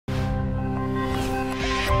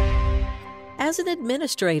As an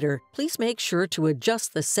administrator, please make sure to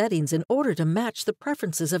adjust the settings in order to match the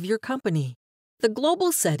preferences of your company. The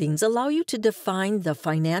global settings allow you to define the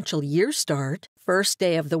financial year start, first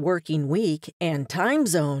day of the working week, and time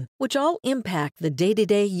zone, which all impact the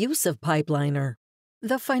day-to-day use of Pipeliner.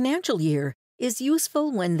 The financial year is useful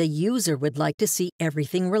when the user would like to see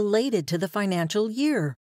everything related to the financial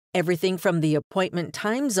year. Everything from the appointment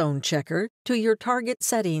time zone checker to your target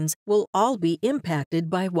settings will all be impacted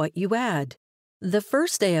by what you add. The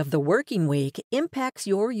first day of the working week impacts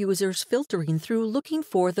your users filtering through looking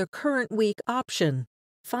for the current week option.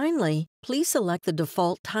 Finally, please select the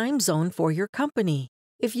default time zone for your company.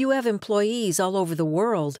 If you have employees all over the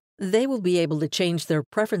world, they will be able to change their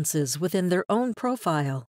preferences within their own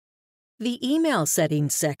profile. The Email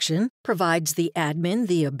Settings section provides the admin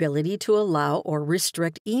the ability to allow or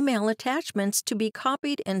restrict email attachments to be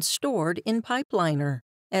copied and stored in Pipeliner.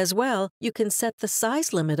 As well, you can set the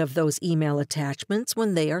size limit of those email attachments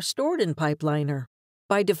when they are stored in Pipeliner.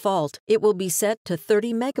 By default, it will be set to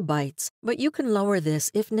 30 megabytes, but you can lower this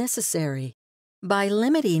if necessary. By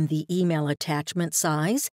limiting the email attachment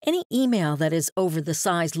size, any email that is over the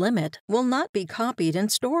size limit will not be copied and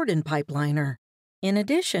stored in Pipeliner. In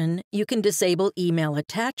addition, you can disable email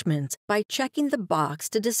attachments by checking the box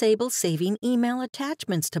to disable saving email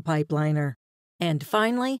attachments to Pipeliner. And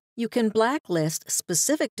finally, you can blacklist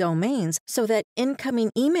specific domains so that incoming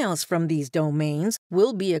emails from these domains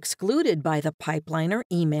will be excluded by the Pipeliner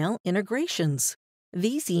email integrations.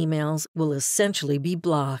 These emails will essentially be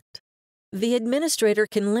blocked. The administrator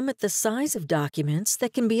can limit the size of documents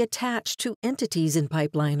that can be attached to entities in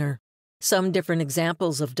Pipeliner. Some different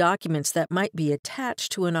examples of documents that might be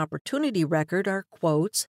attached to an opportunity record are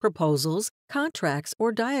quotes, proposals, contracts,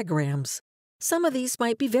 or diagrams. Some of these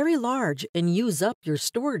might be very large and use up your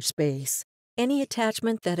storage space. Any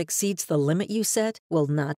attachment that exceeds the limit you set will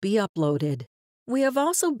not be uploaded. We have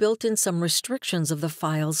also built in some restrictions of the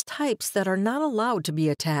file's types that are not allowed to be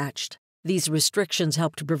attached. These restrictions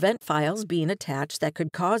help to prevent files being attached that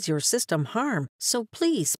could cause your system harm, so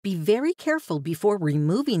please be very careful before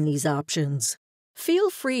removing these options.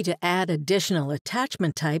 Feel free to add additional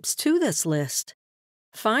attachment types to this list.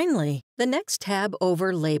 Finally, the next tab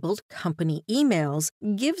over labeled Company Emails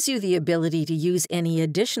gives you the ability to use any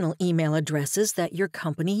additional email addresses that your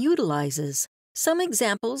company utilizes. Some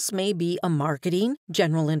examples may be a marketing,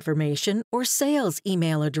 general information, or sales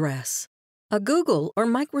email address. A Google or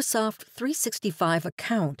Microsoft 365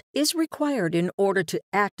 account is required in order to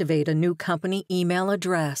activate a new company email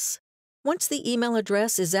address. Once the email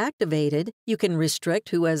address is activated, you can restrict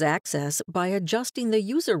who has access by adjusting the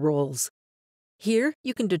user roles. Here,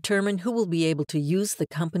 you can determine who will be able to use the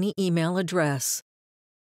company email address.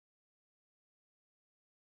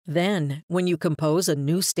 Then, when you compose a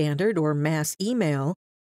new standard or mass email,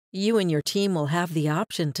 you and your team will have the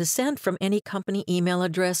option to send from any company email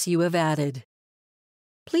address you have added.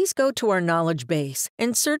 Please go to our knowledge base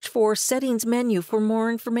and search for Settings menu for more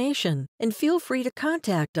information, and feel free to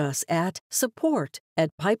contact us at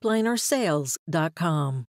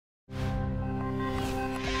support@pipelinersales.com.